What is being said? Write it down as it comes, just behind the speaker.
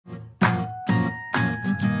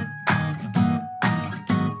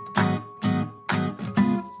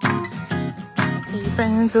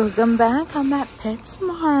friends, welcome back. I'm at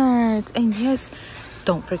Petsmart, and yes,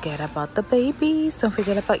 don't forget about the babies, don't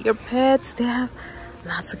forget about your pets. They have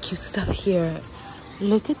lots of cute stuff here.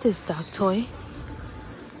 Look at this dog toy.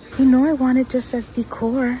 You know I want it just as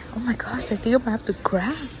decor. Oh my gosh, I think I'm gonna have to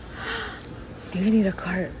grab. Do you need a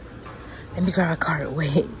cart? Let me grab a cart.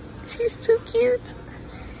 Wait, she's too cute.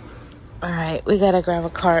 All right, we gotta grab a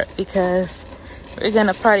cart because we're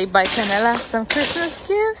gonna probably buy Canela some Christmas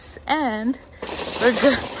gifts, and we're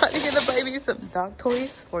probably gonna buy me some dog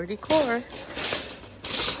toys for decor.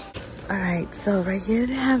 All right, so right here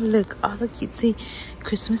they have, look, all the cutesy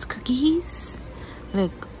Christmas cookies.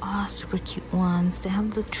 Look, all super cute ones. They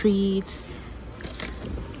have the treats,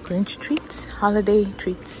 Grinch treats, holiday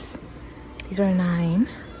treats. These are $9.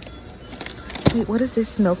 Wait, what is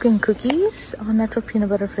this? Milk and cookies, all natural peanut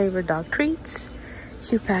butter flavored dog treats.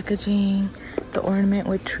 Cute packaging, the ornament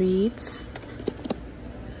with treats.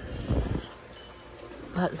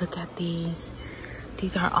 But look at these.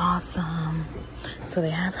 These are awesome. So they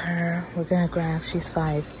have her. We're gonna grab, she's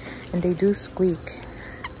 5. And they do squeak.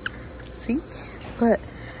 See? But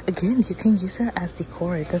again, you can use her as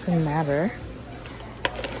decor. It doesn't matter.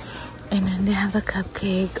 And then they have the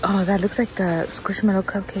cupcake. Oh, that looks like the Squishmallow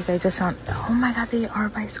cupcake I just found. Oh my god, they are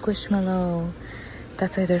by Squishmallow.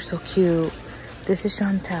 That's why they're so cute. This is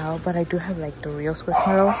Chantal, but I do have like the real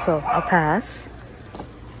Squishmallow, so I'll pass.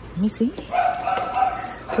 Let me see.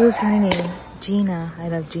 Who's her name? Gina. I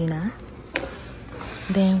love Gina.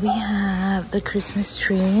 Then we have the Christmas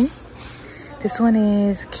tree. This one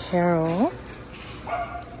is Carol.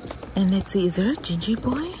 And let's see, is there a Gingy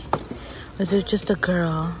boy? Or is it just a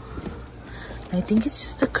girl? I think it's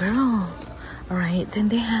just a girl. All right, then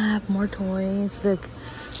they have more toys. Look,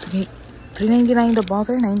 $3.99. The balls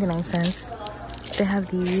are 99 cents. They have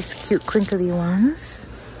these cute crinkly ones.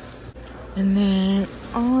 And then,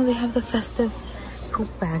 oh, they have the festive poop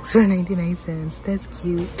bags for 99 cents. That's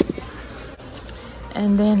cute.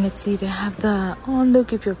 And then let's see, they have the, oh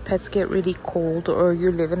look, if your pets get really cold or you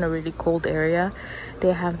live in a really cold area,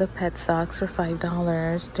 they have the pet socks for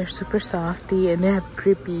 $5. They're super softy and they have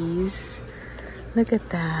grippies. Look at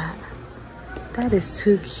that. That is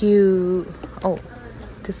too cute. Oh,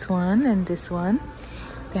 this one and this one.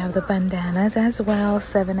 They have the bandanas as well,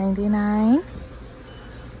 $7.99.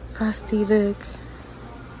 Frosty, look.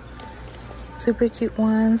 Super cute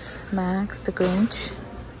ones. Max, the Grinch.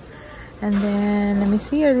 And then, let me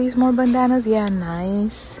see, are these more bandanas? Yeah,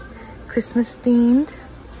 nice. Christmas themed.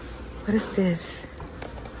 What is this?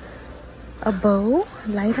 A bow?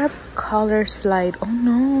 Light up collar slide. Oh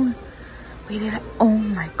no. Wait, oh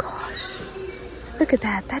my gosh. Look at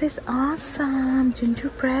that. That is awesome.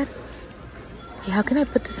 Gingerbread. Hey, how can I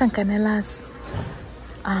put this on Canela's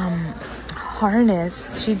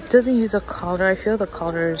harness? She doesn't use a collar. I feel the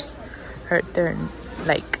collars hurt their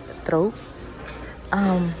like throat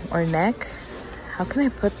or neck. How can I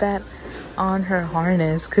put that on her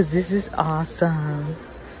harness? Because this is awesome,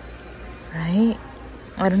 right?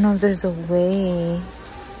 I don't know if there's a way,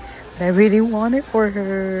 but I really want it for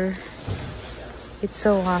her. It's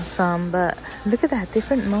so awesome. But look at that,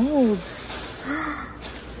 different molds.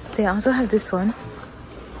 They also have this one.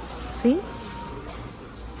 See?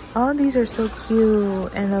 All these are so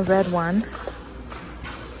cute. And a red one.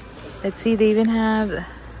 Let's see, they even have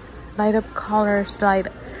light up collar slide,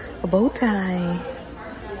 a bow tie.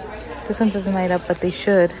 This one doesn't light up, but they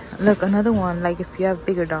should. Look, another one, like if you have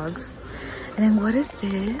bigger dogs. And then what is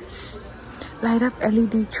this? Light up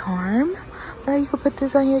LED charm. Well, you could put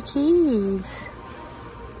this on your keys.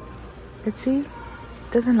 Let's see.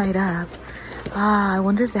 Doesn't light up. Ah, I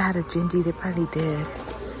wonder if they had a Gingy. They probably did.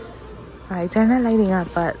 Alright, they're not lighting up,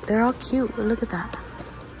 but they're all cute. Look at that.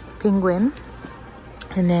 Penguin.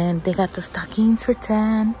 And then they got the stockings for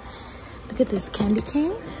 10. Look at this candy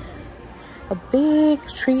cane. A big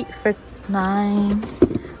treat for 9.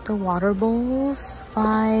 The water bowls,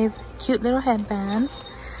 5. Cute little headbands,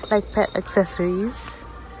 like pet accessories.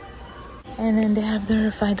 And then they have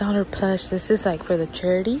their $5 plush. This is like for the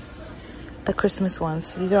charity. The Christmas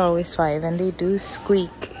ones. These are always 5 and they do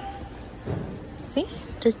squeak. See?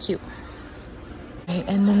 They're cute. Right,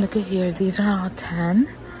 and then look at here. These are all 10.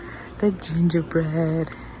 The gingerbread.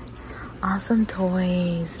 Awesome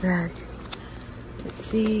toys. Look. Let's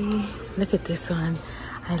see. Look at this one.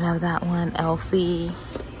 I love that one. Elfie.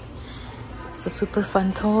 So super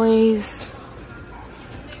fun toys.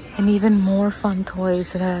 And even more fun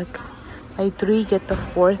toys. Look. Buy 3, get the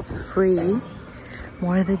 4th free.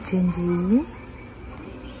 More of the Gingy.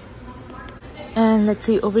 And let's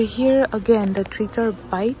see, over here again, the treats are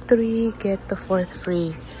buy 3, get the 4th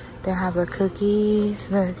free. They have the cookies,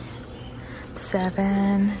 the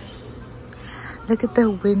 7. Look at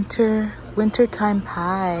the wintertime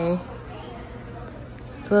pie.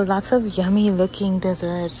 So lots of yummy looking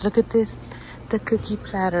desserts. Look at this, the cookie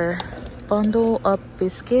platter. Bundle up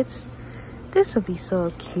biscuits. This would be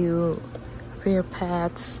so cute for your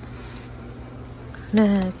pets.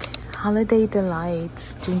 Look, holiday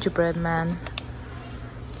delights, gingerbread man.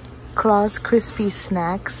 Claus crispy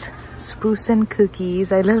snacks, spruce and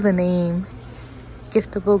cookies. I love the name.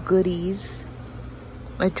 Giftable goodies.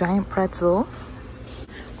 A giant pretzel.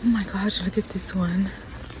 Oh my gosh, look at this one.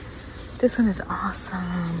 This one is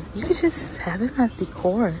awesome. You could just have it as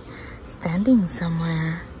decor, standing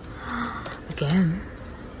somewhere. Again,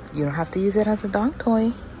 you don't have to use it as a dog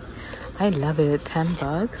toy. I love it. 10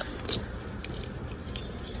 bucks.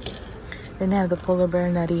 Then they have the polar bear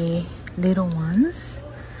nutty little ones.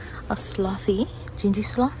 A slothy, Gingy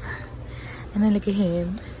sloth. And then look at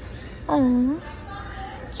him. Oh,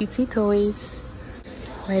 cutesy toys.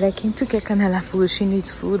 Right, I came to get Canela food. She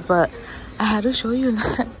needs food, but I had to show you,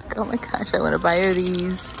 like, oh my gosh, I want to buy her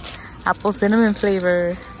these apple cinnamon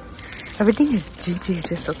flavor. Everything is Gingy, it's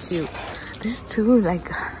just so cute. This too, like,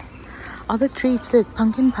 all the treats, like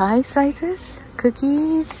pumpkin pie slices,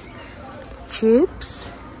 cookies,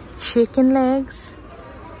 chips, chicken legs,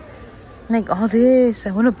 like all this.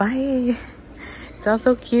 I want to buy it. It's all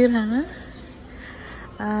so cute, huh?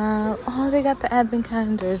 Oh, they got the advent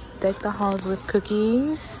calendars. Deck the halls with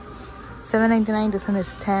cookies. $7.99. This one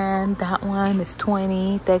is 10. That one is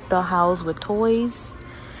 20. Deck the house with toys.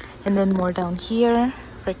 And then more down here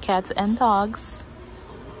for cats and dogs.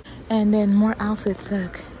 And then more outfits.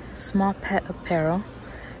 Look, small pet apparel.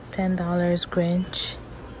 $10. Grinch.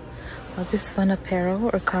 All this fun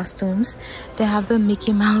apparel or costumes. They have the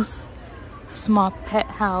Mickey Mouse small pet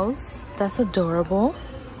house. That's adorable.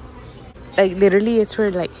 Like literally it's for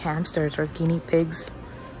like hamsters or guinea pigs.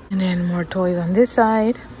 And then more toys on this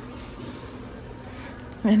side.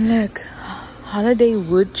 And look, holiday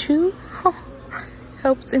wood chew.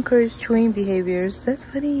 Helps encourage chewing behaviors. That's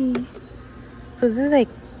funny. So this is like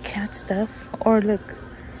cat stuff. Or look,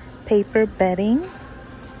 paper bedding,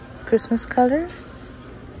 Christmas color.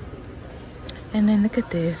 And then look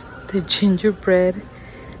at this, the gingerbread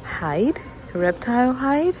hide, reptile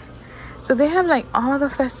hide. So they have like all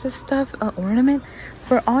the festive stuff, ornament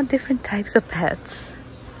for all different types of pets.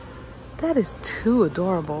 That is too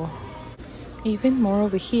adorable. Even more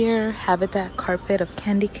over here, habitat carpet of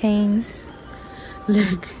candy canes.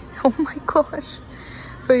 Look, oh my gosh,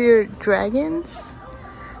 for your dragons,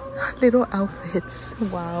 little outfits.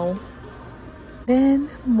 Wow.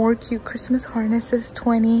 Then more cute Christmas harnesses,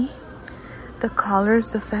 20. The collars,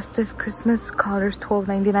 the festive Christmas collars,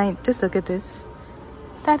 $12.99. Just look at this.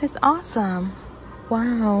 That is awesome.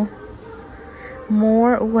 Wow.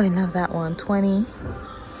 More. Oh, I love that one. 20.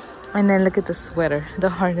 And then look at the sweater, the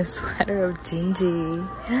harness sweater of Gingy.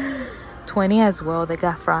 20 as well. They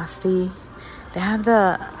got Frosty. They have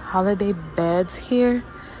the holiday beds here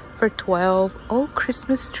for 12. Oh,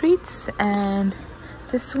 Christmas treats. And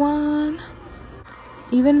this one.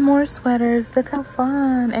 Even more sweaters. Look how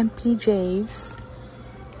fun. And PJs.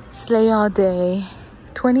 Slay all day.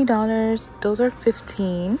 $20. Those are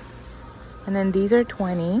 15. And then these are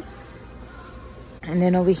 20. And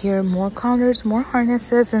then over here, more collars, more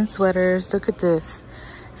harnesses and sweaters. Look at this.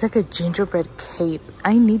 It's like a gingerbread cape.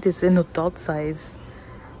 I need this in adult size.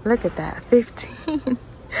 Look at that. 15.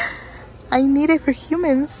 I need it for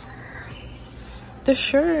humans. The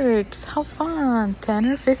shirts. How fun. 10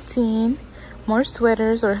 or 15. More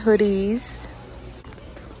sweaters or hoodies.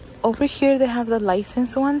 Over here, they have the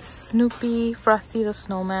licensed ones. Snoopy, Frosty the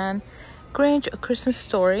Snowman, Grinch, A Christmas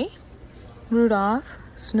Story, Rudolph,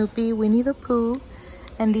 Snoopy, Winnie the Pooh.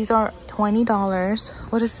 And these are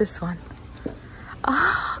 $20. What is this one?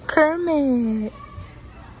 Ah, oh, Kermit.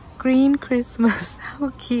 Green Christmas.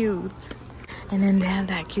 How cute. And then they have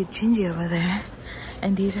that cute Gingy over there.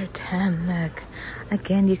 And these are 10. Look.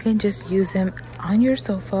 Again, you can just use them on your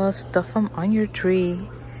sofa, stuff them on your tree.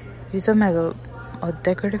 Use them as a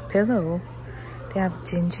decorative pillow. They have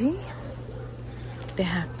Gingy. They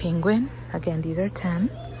have Penguin. Again, these are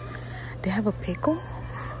 10. They have a pickle.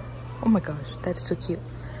 Oh my gosh, that is so cute.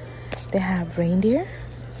 They have reindeer.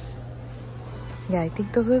 Yeah, I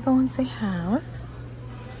think those are the ones they have.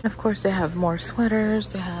 Of course, they have more sweaters.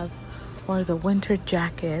 They have more of the winter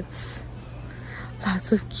jackets.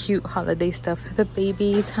 Lots of cute holiday stuff for the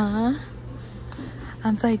babies, huh?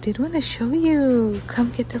 So I did want to show you.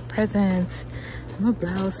 Come get their presents. I'm gonna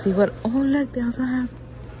browse, see what. Oh, look, they also have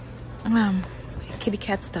kitty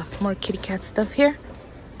cat stuff. More kitty cat stuff here.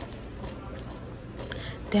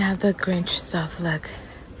 They have the Grinch stuff. Look,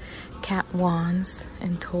 cat wands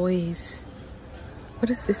and toys. What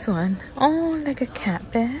is this one? Oh, like a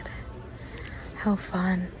cat bed. How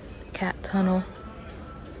fun. Cat tunnel.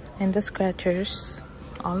 And the scratchers.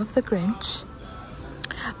 All of the Grinch.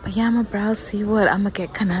 But yeah, I'm gonna browse, see what I'm gonna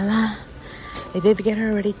get Canela. I did get her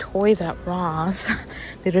already toys at Ross.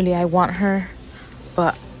 Literally, I want her,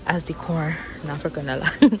 but as decor, not for Canela.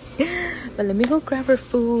 But let me go grab her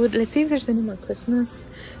food. Let's see if there's any more Christmas.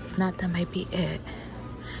 If not, that might be it.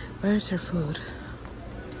 Where's her food?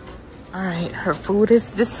 Alright, her food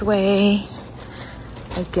is this way.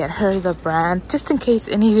 I get her the brand. Just in case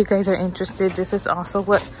any of you guys are interested, this is also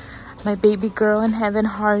what my baby girl in heaven,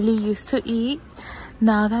 Harley, used to eat.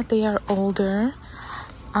 Now that they are older,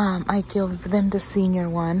 I give them the senior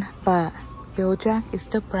one. But BoJack is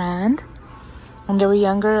the brand. When they were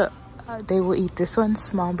younger, they will eat this one,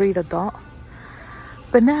 small breed adult.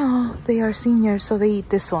 But now they are seniors, so they eat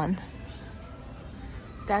this one.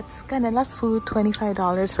 That's Canela's food,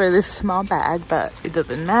 $25 for this small bag, but it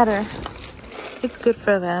doesn't matter. It's good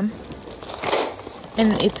for them.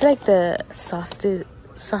 And it's like the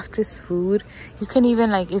softest food. You can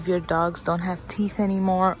even, like, if your dogs don't have teeth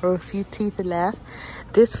anymore or a few teeth left,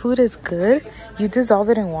 this food is good. You dissolve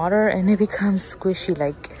it in water and it becomes squishy,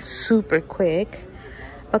 like super quick.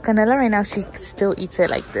 But Canela right now, she still eats it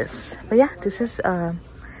like this. But yeah, this is a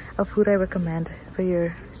food I recommend for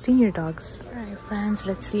your senior dogs. All right, friends,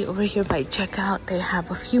 let's see over here by checkout. They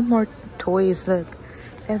have a few more toys. Look,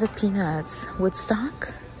 they have the Peanuts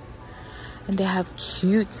Woodstock, and they have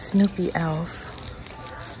cute Snoopy Elf.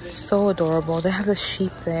 So adorable. They have the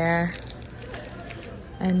sheep there,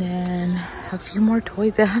 and then a few more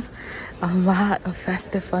toys. They have a lot of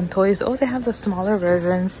festive fun toys. Oh, they have the smaller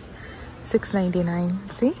versions,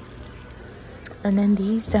 $6.99. See? And then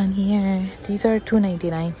these down here, these are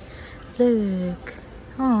 $2.99. Look.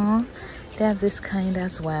 Aw. They have this kind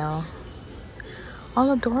as well.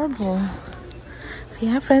 All adorable. So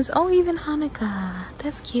yeah, friends. Oh, even Hanukkah.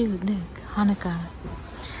 That's cute. Look, Hanukkah.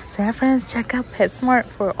 So yeah, friends, check out Petsmart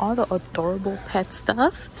for all the adorable pet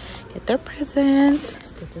stuff. Get their presents.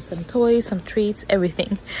 Get them some toys, some treats,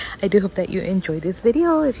 everything. I do hope that you enjoyed this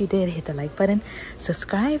video. If you did, hit the like button,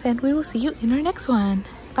 subscribe, and we will see you in our next one.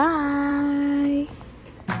 Bye.